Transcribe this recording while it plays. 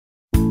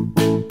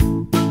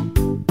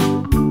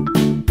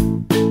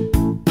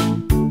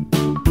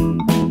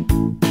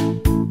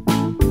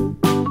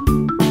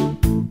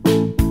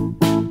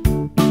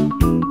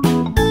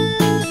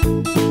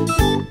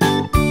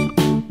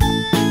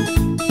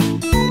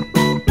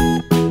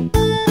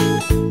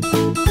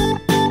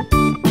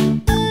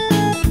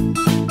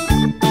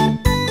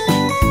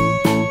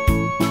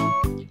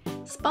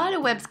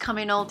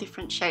in all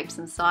different shapes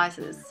and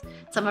sizes.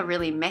 Some are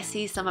really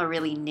messy, some are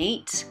really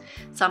neat,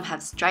 some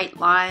have straight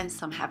lines,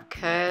 some have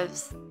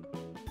curves.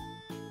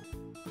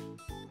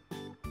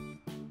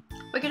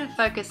 We're going to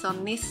focus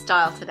on this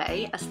style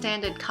today, a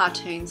standard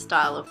cartoon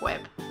style of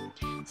web.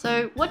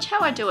 So watch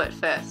how I do it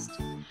first.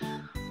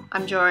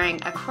 I'm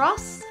drawing a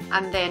cross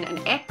and then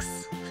an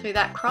X through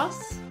that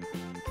cross.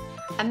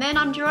 And then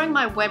I'm drawing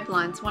my web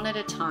lines one at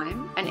a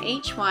time, and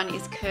each one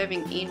is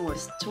curving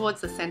inwards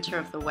towards the center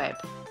of the web.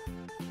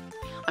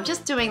 I'm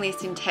just doing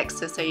this in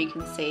texture so you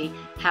can see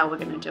how we're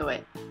going to do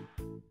it.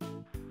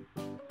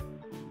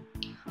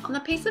 On the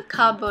piece of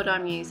cardboard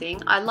I'm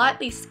using, I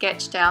lightly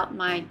sketched out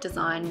my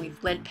design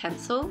with lead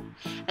pencil,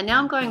 and now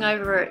I'm going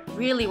over it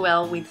really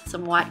well with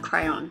some white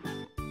crayon.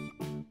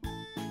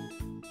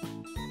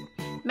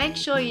 Make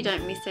sure you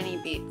don't miss any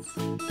bits.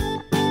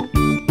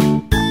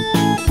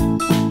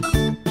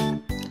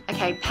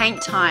 Okay,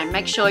 paint time.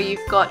 Make sure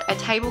you've got a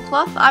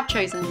tablecloth. I've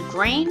chosen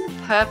green,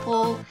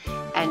 purple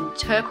and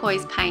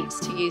turquoise paints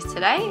to use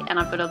today, and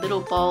I've got a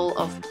little bowl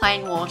of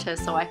plain water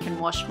so I can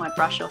wash my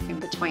brush off in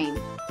between.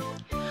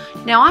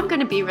 Now I'm going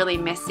to be really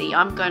messy.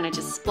 I'm going to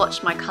just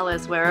splotch my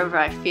colours wherever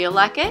I feel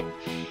like it.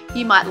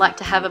 You might like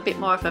to have a bit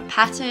more of a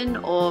pattern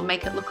or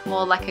make it look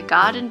more like a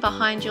garden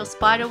behind your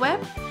spider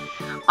web.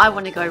 I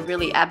want to go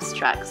really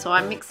abstract, so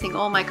I'm mixing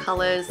all my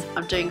colours.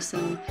 I'm doing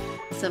some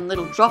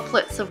little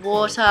droplets of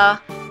water,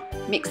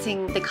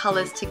 mixing the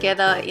colours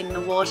together in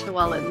the water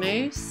while it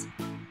moves.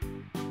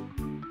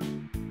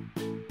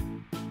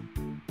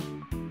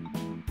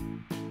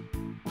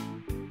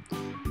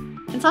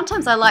 And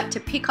sometimes I like to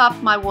pick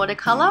up my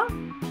watercolour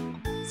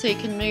so you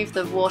can move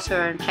the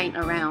water and paint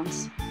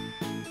around.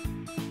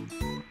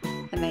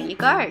 And there you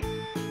go.